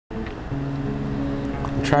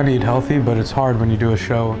I'm trying to eat healthy, but it's hard when you do a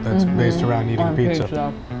show that's based around eating pizza.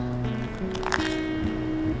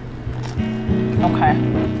 Okay.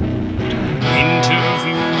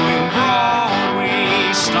 Interviewing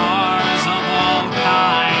Broadway stars of all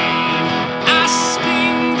kind,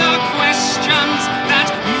 asking the questions that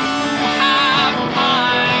you have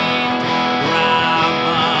pined. Grab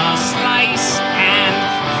a slice and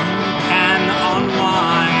you can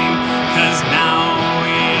unwind, 'cause now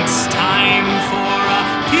it's time for a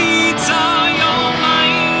pizza your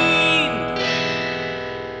mind.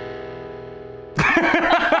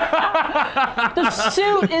 The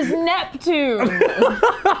suit is Neptune.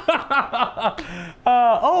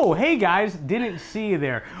 Oh, hey guys, didn't see you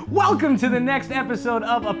there. Welcome to the next episode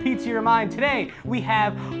of A Pizza Your Mind. Today we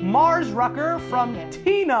have Mars Rucker from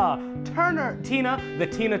Tine Turner, the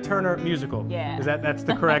Tine Turner Musical. Yeah. That's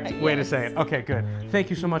the correct way to Yes. say it? Okay, good. Thank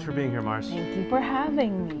you so much for being here, Mars. Thank you for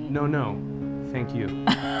having me. No, thank you.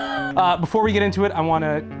 Before we get into it, I want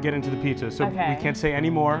to get into the pizza. So Okay. we can't say any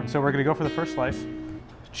more. So we're gonna go for the first slice.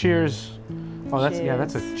 Cheers. Oh, that's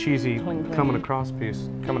that's a cheesy Cling, cling. coming across piece,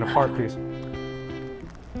 coming apart piece.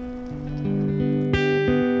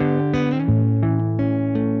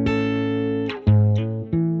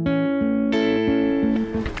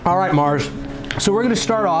 All right, Mars. So we're gonna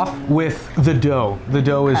start off with the dough. The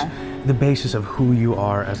dough is the basis of who you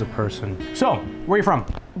are as a person. So, where are you from?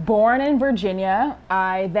 Born in Virginia.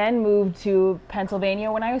 I then moved to Pennsylvania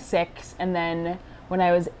when I was 6, and then when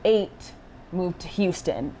I was 8, moved to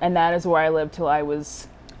Houston, and that is where I lived till I was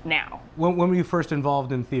now. When were you first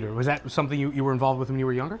involved in theater? Was that something you were involved with when you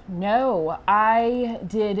were younger? No, I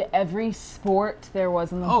did every sport there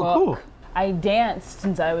was in the book. Cool. I danced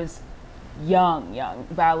since I was young,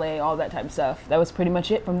 ballet, all that type of stuff. That was pretty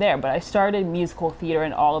much it from there. But I started musical theater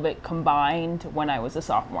and all of it combined when I was a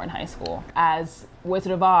sophomore in high school as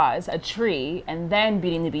Wizard of Oz, a tree, and then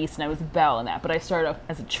Beauty and the Beast, and I was Belle in that. But I started off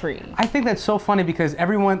as a tree. I think that's so funny because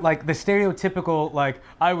everyone, like the stereotypical, like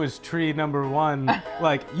I was tree number one,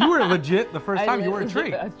 like you were legit the first time you were a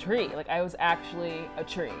tree. A tree, like I was actually a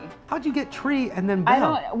tree. How'd you get tree and then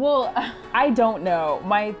Belle? I don't know.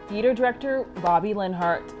 My theater director, Bobby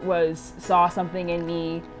Linhart, saw something in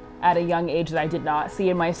me at a young age that I did not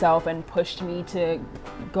see in myself and pushed me to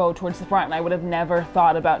go towards the front. And I would have never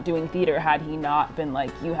thought about doing theater had he not been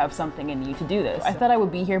like, you have something in you to do this. I thought I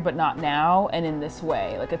would be here, but not now and in this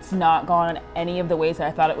way. Like it's not gone in any of the ways that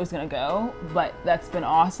I thought it was gonna go, but that's been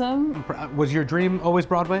awesome. Was your dream always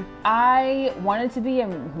Broadway? I wanted to be a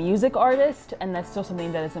music artist, and that's still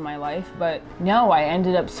something that is in my life, but no, I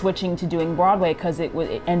ended up switching to doing Broadway because it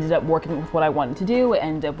ended up working with what I wanted to do. It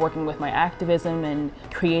ended up working with my activism and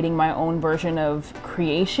creating my own version of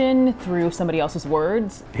creation through somebody else's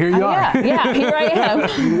words. Here you are. Yeah, here I am.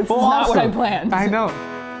 This is not what I planned. I know.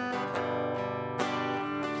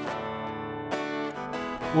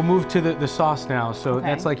 We'll move to the sauce now. So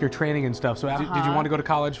that's like your training and stuff. So did you want to go to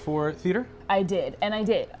college for theater? I did.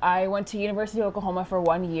 I went to University of Oklahoma for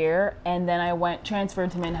 1 year, and then I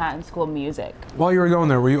transferred to Manhattan School of Music. While you were going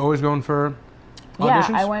there, were you always going for auditions?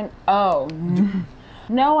 Yeah, I went,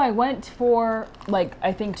 no, I went for like,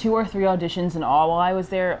 I think 2 or 3 auditions in all while I was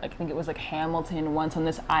there. Like, I think it was like Hamilton, Once on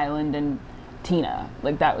This Island, and Tina.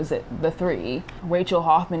 Like that was it, the 3. Rachel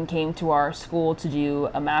Hoffman came to our school to do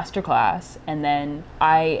a master class, and then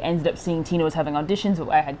I ended up seeing Tina was having auditions, but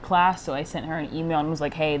I had class, so I sent her an email and was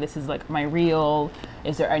like, hey, this is like my reel.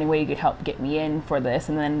 Is there any way you could help get me in for this?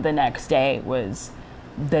 And then the next day was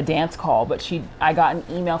the dance call, but I got an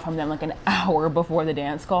email from them like an hour before the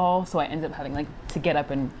dance call, so I ended up having like to get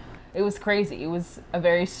up, and it was crazy. It was a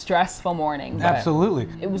very stressful morning. But absolutely.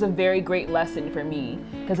 It was a very great lesson for me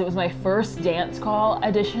because it was my first dance call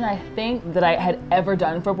audition, I think, that I had ever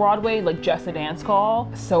done for Broadway, like just a dance call.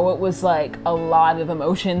 So it was like a lot of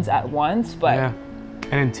emotions at once, but yeah,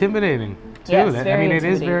 and intimidating too. Yes, I mean, it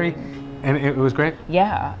is very, and it was great.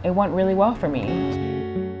 Yeah, it went really well for me.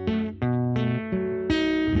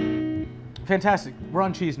 Fantastic. We're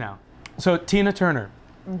on cheese now. So Tine Turner.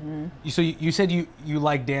 So you said you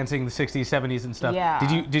like dancing the 60s, 70s and stuff. Yeah.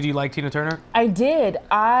 Did you like Tine Turner? I did.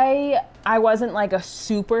 I wasn't like a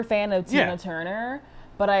super fan of Tine Turner,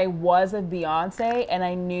 but I was of Beyonce, and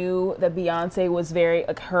I knew that Beyonce was very,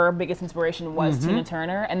 like, her biggest inspiration was Tine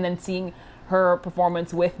Turner, and then seeing her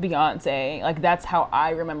performance with Beyonce, like that's how I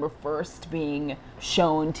remember first being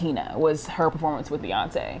shown Tina, was her performance with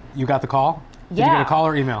Beyonce. You got the call? Did Yeah. you get a call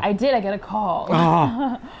or email? I did. I got a call.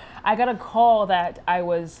 Oh. I got a call that I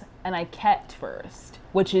was and I kept first,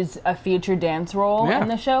 which is a featured dance role in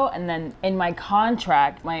the show. And then in my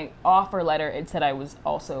contract, my offer letter, it said I was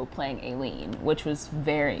also playing Aileen, which was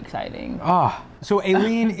very exciting. Ah, so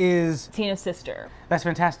Aileen is Tina's sister. That's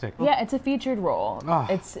fantastic. Yeah, it's a featured role.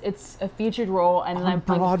 It's a featured role, and then I'm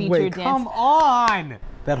playing Broadway. featured dance. Come on!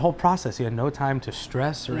 That whole process, you had no time to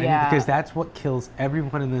stress or anything, because that's what kills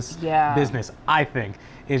everyone in this business, I think,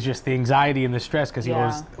 is just the anxiety and the stress, because you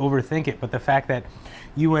always overthink it. But the fact that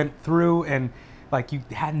you went through and like you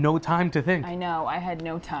had no time to think. I know, I had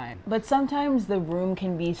no time. But sometimes the room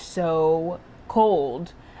can be so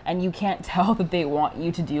cold and you can't tell that they want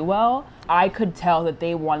you to do well. I could tell that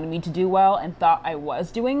they wanted me to do well and thought I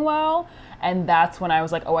was doing well. And that's when I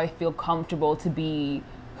was like, oh, I feel comfortable to be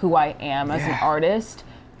who I am as an artist.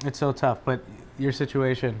 It's so tough, but your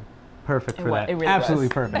situation, perfect for that. It really Absolutely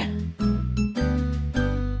was. perfect.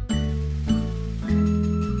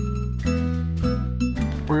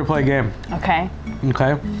 We're gonna play a game. Okay.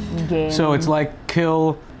 Okay. Game. So it's like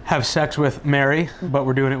Kill, Have Sex with Mary, but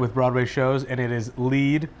we're doing it with Broadway shows, and it is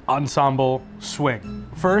lead, ensemble, swing.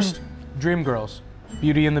 First, Dreamgirls,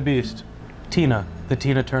 Beauty and the Beast, Tina, the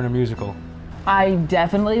Tina Turner Musical. I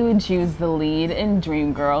definitely would choose the lead in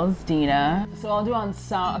Dreamgirls, Tina. So I'll do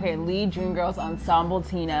lead Dreamgirls, ensemble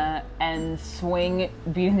Tina, and swing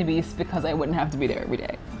Beauty and the Beast because I wouldn't have to be there every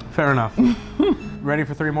day. Fair enough. Ready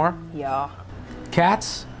for 3 more? Yeah.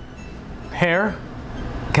 Cats, Hair,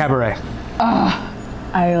 Cabaret.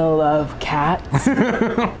 I love Cats.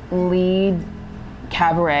 Lead,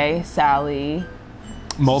 Cabaret, Sally.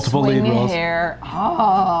 Multiple lead roles. Hair.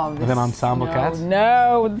 Oh, And then ensemble Cats?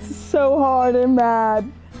 No, it's so hard and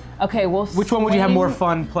mad. Okay, well, Which one would you have more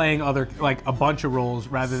fun playing other, like a bunch of roles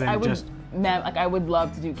rather than I would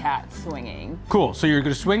love to do Cats swinging. Cool, so you're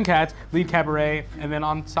gonna swing Cats, lead Cabaret, and then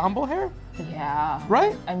ensemble Hair? Yeah.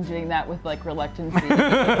 Right? I'm doing that with like reluctancy.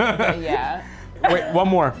 But yeah. Wait, one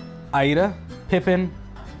more. Aida, Pippin,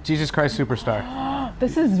 Jesus Christ Superstar.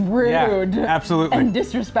 This is rude. Yeah, absolutely. And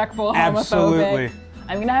disrespectful, homophobic. Absolutely.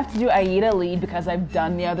 I'm gonna have to do Aida lead because I've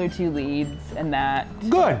done the other 2 leads and that.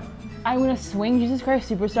 Good. I'm gonna swing Jesus Christ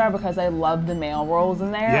Superstar because I love the male roles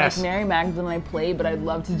in there. Yes. Like Mary Magdalene I played, but I'd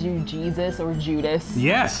love to do Jesus or Judas.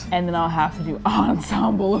 Yes. And then I'll have to do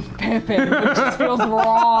Ensemble of Pippin, which just feels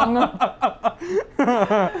wrong.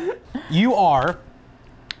 You are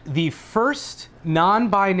the first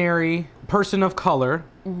non-binary person of color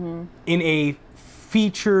in a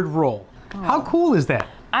featured role. How cool is that?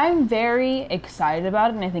 I'm very excited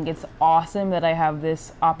about it, and I think it's awesome that I have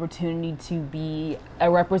this opportunity to be a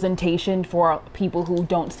representation for people who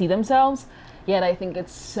don't see themselves. Yet I think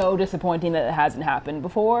it's so disappointing that it hasn't happened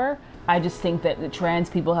before. I just think that the trans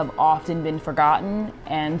people have often been forgotten,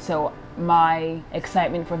 and so my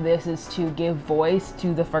excitement for this is to give voice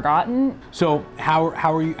to the forgotten. So how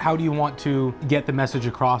do you want to get the message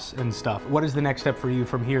across and stuff? What is the next step for you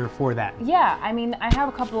from here for that? Yeah, I mean, I have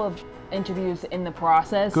a couple of interviews in the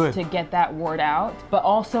process to get that word out, but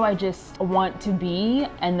also I just want to be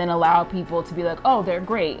and then allow people to be like, oh, they're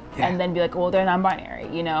great, and then be like, well, they're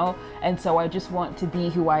non-binary, you know? And so I just want to be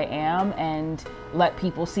who I am and let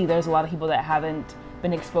people see there's a lot of people that haven't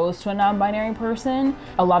been exposed to a non-binary person.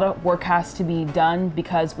 A lot of work has to be done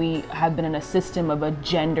because we have been in a system of a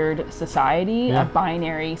gendered society, a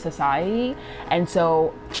binary society. And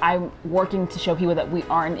so I'm working to show people that we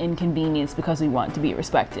aren't inconvenienced because we want to be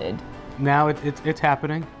respected. Now it's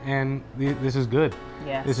happening, and this is good.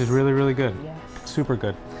 Yes. This is really, really good. Yes. Super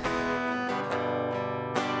good.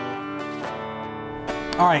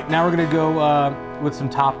 All right, now we're gonna go with some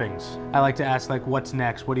toppings. I like to ask, like, what's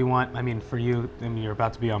next? What do you want? I mean, for you, I mean, you're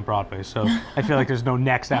about to be on Broadway, so I feel like there's no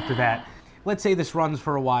next after that. Let's say this runs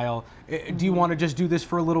for a while. Do you want to just do this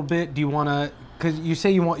for a little bit? Do you want to, because you say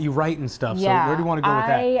you write and stuff, so where do you want to go with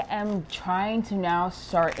that? I am trying to now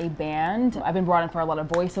start a band. I've been brought in for a lot of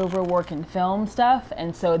voiceover work and film stuff,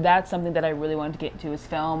 and so that's something that I really wanted to get into is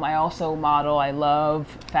film. I also model. I love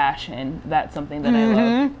fashion. That's something that I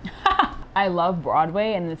love. I love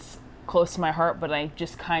Broadway, and it's close to my heart, but I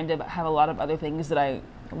just kind of have a lot of other things that I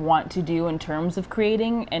want to do in terms of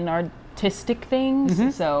creating and artistic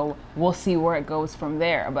things. So we'll see where it goes from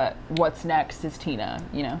there, but what's next is Tina,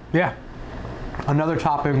 you know? Yeah. Another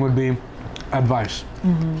topping would be advice.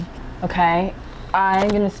 Okay, I'm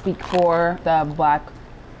gonna speak for the Black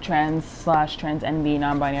trans/trans NB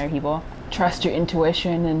non-binary people. Trust your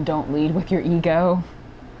intuition and don't lead with your ego.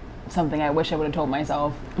 Something I wish I would have told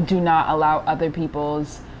myself. Do not allow other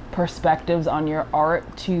people's perspectives on your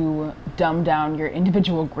art to dumb down your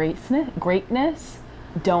individual greatness.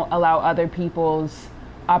 Don't allow other people's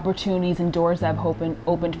opportunities and doors that have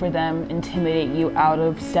opened for them intimidate you out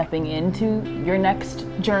of stepping into your next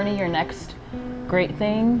journey, your next great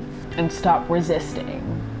thing, and stop resisting.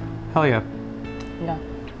 Hell yeah. Yeah.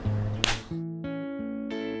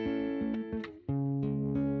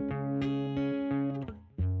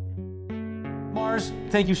 Mars,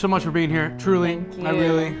 thank you so much for being here. Truly, Thank you. I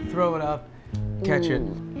really throw it up, catch it.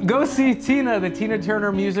 Go see Tina, the Tina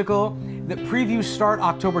Turner Musical. The previews start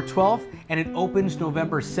October 12th and it opens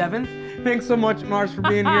November 7th. Thanks so much, Mars, for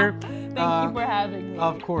being here. Thank you for having me.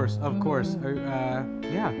 Of course, of course.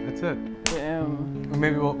 Yeah, that's it.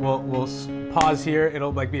 Maybe we'll pause here.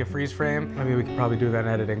 It'll like be a freeze frame. I mean, we could probably do that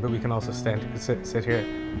in editing, but we can also sit here.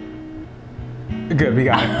 Good, we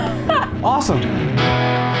got it. Awesome.